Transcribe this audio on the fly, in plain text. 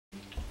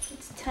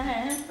It's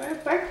time for a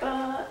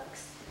BarkBox.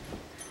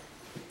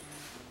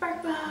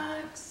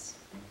 BarkBox.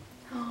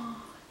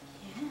 Oh,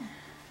 yeah.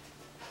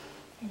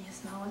 Can you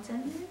smell what's in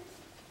there?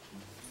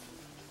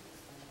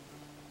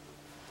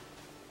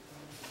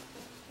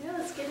 Yeah,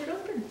 let's get it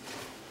open.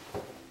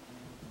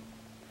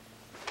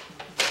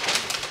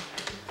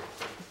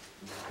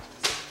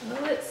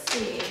 So let's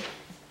see.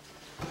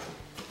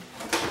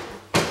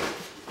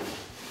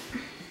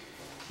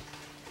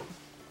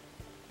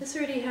 This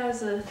already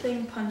has a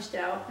thing punched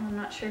out, and I'm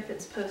not sure if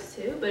it's supposed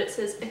to, but it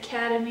says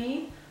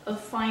Academy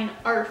of Fine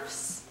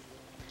Arts.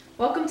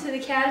 Welcome to the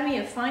Academy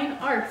of Fine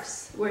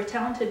Arts, where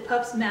talented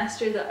pups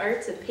master the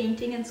arts of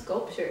painting and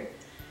sculpture.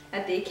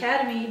 At the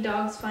Academy,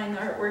 dogs find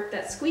the artwork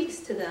that squeaks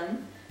to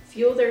them,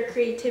 fuel their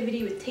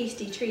creativity with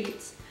tasty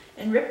treats,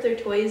 and rip their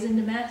toys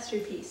into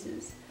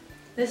masterpieces.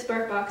 This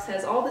BarkBox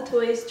has all the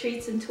toys,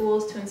 treats, and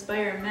tools to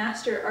inspire a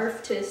master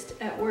artist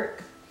at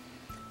work.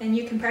 And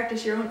you can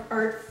practice your own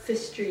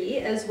artistry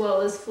as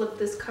well as flip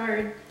this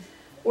card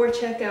or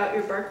check out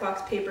your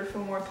BarkBox paper for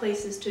more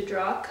places to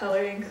draw,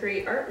 color, and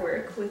create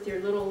artwork with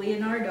your little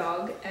Leonard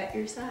dog at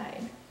your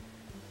side.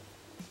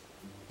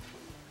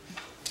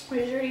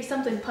 There's already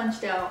something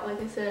punched out. Like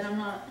I said, I'm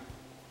not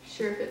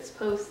sure if it's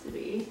supposed to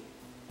be.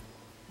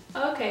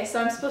 Okay, so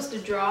I'm supposed to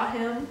draw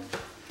him.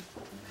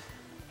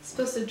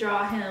 Supposed to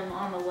draw him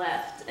on the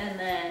left and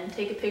then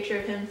take a picture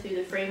of him through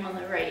the frame on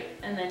the right,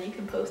 and then you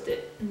can post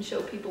it and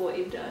show people what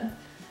you've done.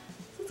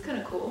 So it's kind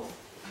of cool.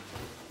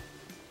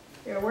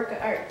 You're a work of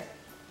art.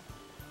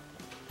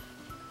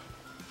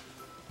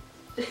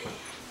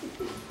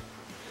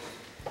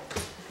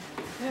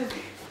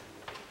 Okay.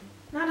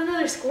 Not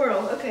another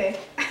squirrel. Okay.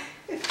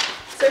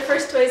 So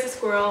first toy is a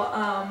squirrel.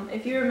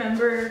 If you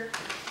remember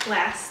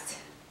last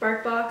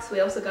BarkBox, we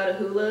also got a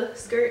hula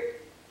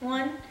skirt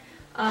one.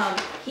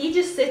 He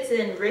just sits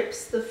and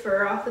rips the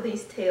fur off of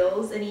these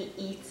tails and he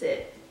eats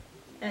it.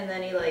 And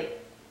then he like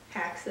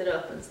hacks it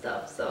up and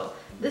stuff. So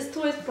this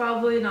toy is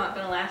probably not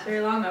going to last very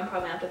long. I'm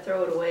probably going to have to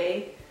throw it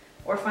away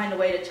or find a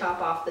way to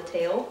chop off the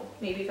tail.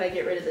 Maybe if I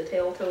get rid of the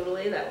tail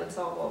totally, that would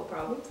solve all the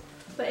problems.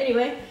 But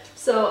anyway,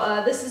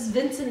 so this is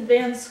Vincent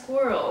van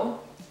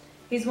Squirrel.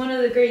 He's one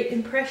of the great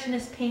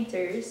Impressionist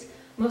painters,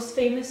 most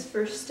famous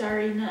for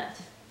Starry Nut.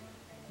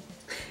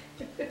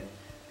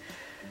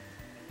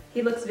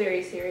 He looks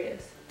very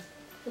serious.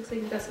 Looks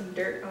like he's got some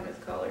dirt on his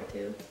collar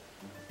too.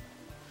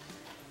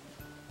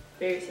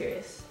 Very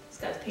serious. He's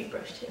got his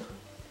paintbrush too.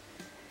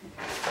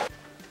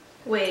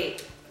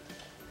 Wait,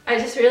 I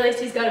just realized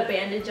he's got a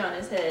bandage on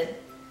his head.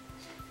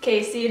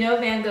 Okay, so you know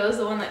Van Gogh's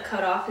the one that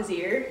cut off his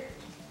ear?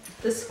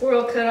 The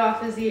squirrel cut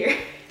off his ear.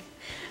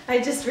 I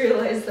just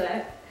realized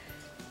that.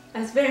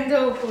 That's Van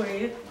Gogh for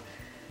you.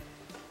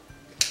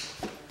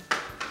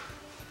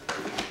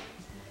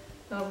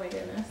 Oh my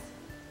goodness.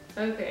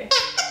 Okay.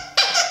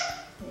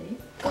 Ready?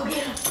 Go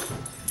get him!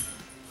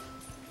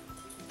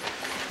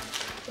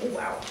 Oh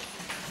wow.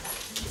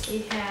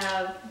 We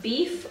have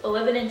beef,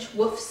 11-inch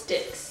wolf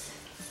sticks.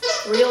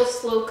 Real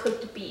slow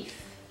cooked beef.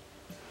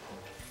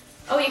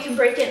 Oh, you can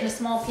break it into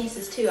small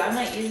pieces too. I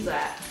might use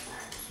that.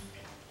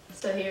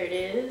 So here it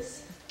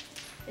is.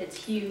 It's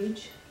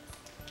huge.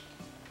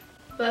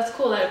 But that's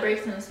cool that it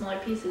breaks into smaller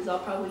pieces. I'll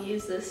probably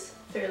use this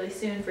fairly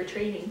soon for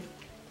training.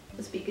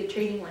 This would be a good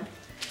training one.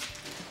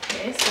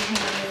 Okay, so hang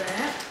on to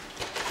that.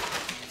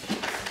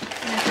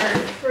 And our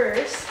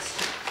first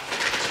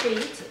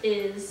treat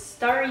is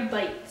Starry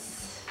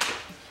Bites.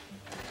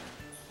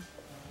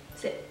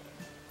 Sit.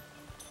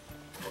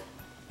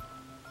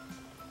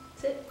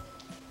 Sit.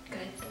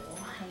 Good boy.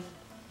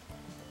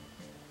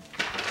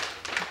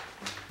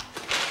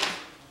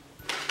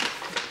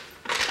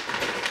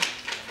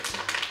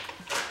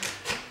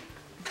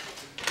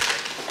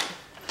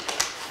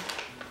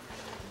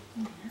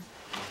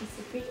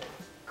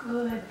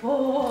 Good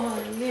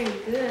boy, very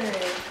good.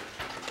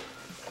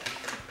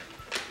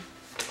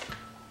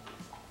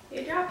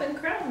 You're dropping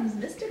crumbs,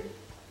 mister.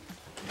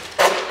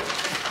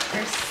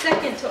 Our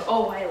second toy,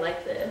 oh, I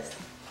like this.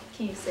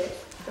 Can you sit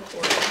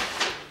before?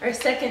 Our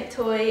second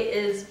toy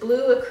is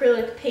blue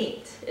acrylic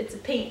paint. It's a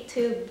paint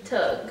tube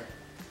tug.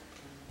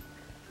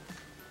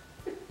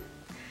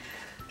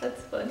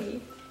 That's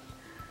funny.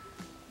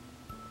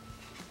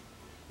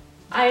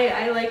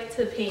 I like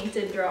to paint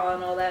and draw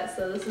and all that,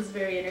 so this is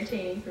very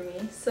entertaining for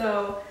me.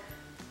 So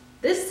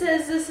this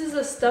says this is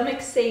a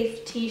stomach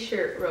safe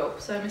t-shirt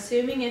rope. So I'm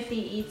assuming if he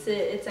eats it,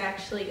 it's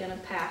actually gonna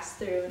pass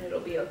through and it'll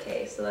be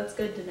okay. So that's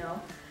good to know.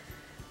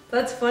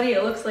 That's funny,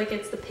 it looks like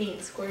it's the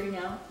paint squirting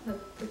out.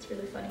 That's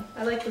really funny.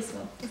 I like this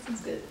one. This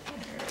one's good.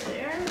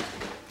 There.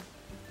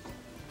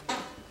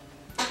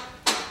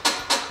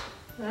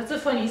 That's a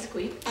funny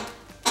squeak.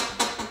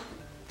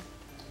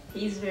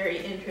 He's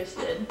very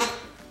interested.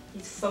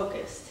 He's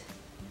focused.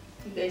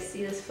 You guys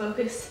see this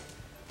focus?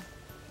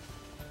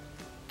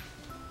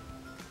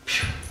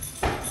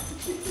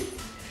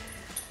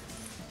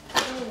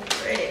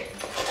 Alright.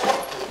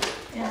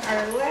 And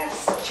our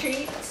last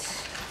treat.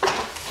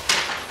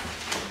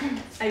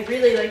 I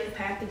really like the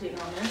packaging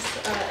on this.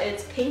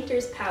 It's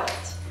Painter's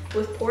Palette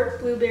with pork,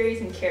 blueberries,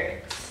 and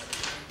carrots.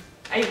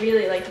 I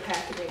really like the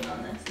packaging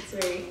on this. It's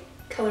very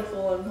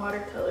colorful and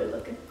watercolor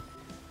looking.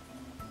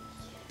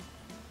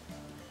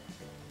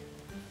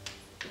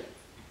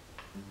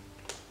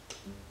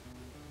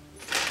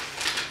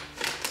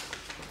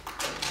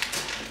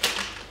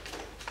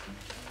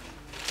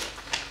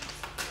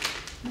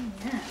 Oh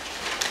yeah.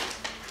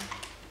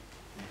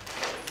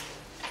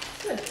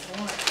 Good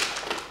Lord.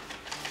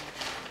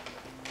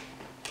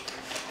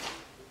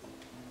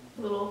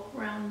 Little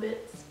round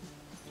bits.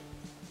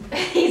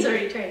 He's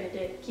already trying to do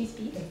it. Can you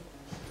speak?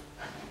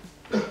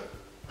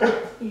 Yeah.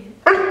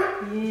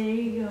 There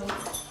you go.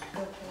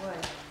 Good boy.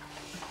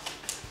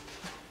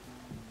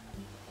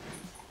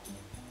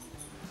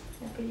 Is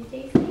that pretty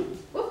tasty?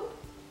 Whoop.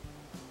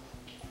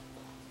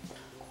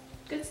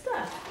 Good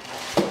stuff.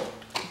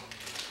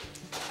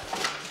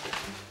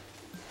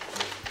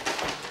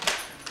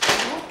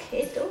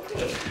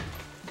 Okay.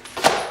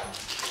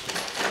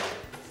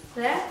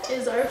 That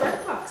is our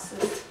BarkBox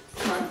this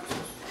month.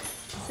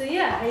 So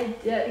yeah,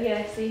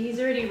 see, he's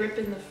already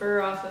ripping the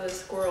fur off of the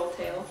squirrel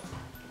tail.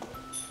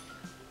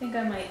 I think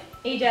I might.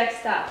 Ajax,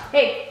 stop.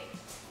 Hey!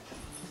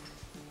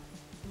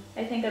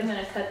 I think I'm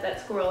gonna cut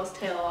that squirrel's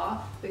tail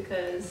off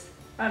because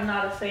I'm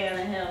not a fan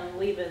of him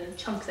leaving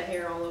chunks of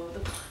hair all over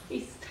the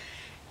place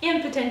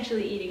and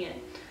potentially eating it.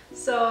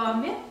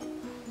 So yeah,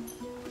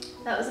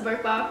 that was the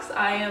BarkBox.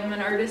 I am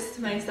an artist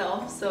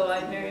myself, so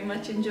I very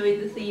much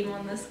enjoyed the theme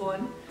on this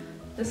one.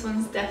 This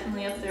one's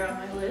definitely up there on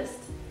my list.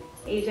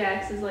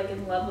 Ajax is like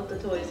in love with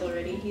the toys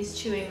already. He's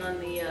chewing on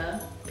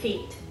the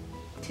paint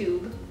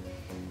tube.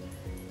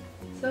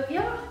 So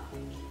yeah,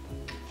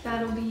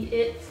 that'll be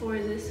it for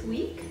this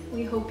week.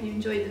 We hope you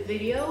enjoyed the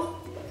video.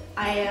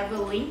 I have a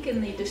link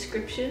in the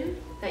description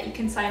that you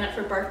can sign up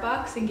for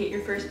BarkBox and get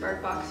your first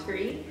BarkBox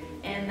free.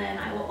 And then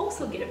I will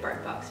also get a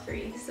BarkBox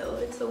free, so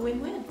it's a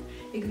win-win.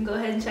 You can go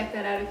ahead and check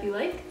that out if you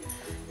like.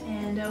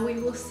 And we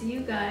will see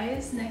you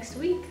guys next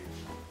week.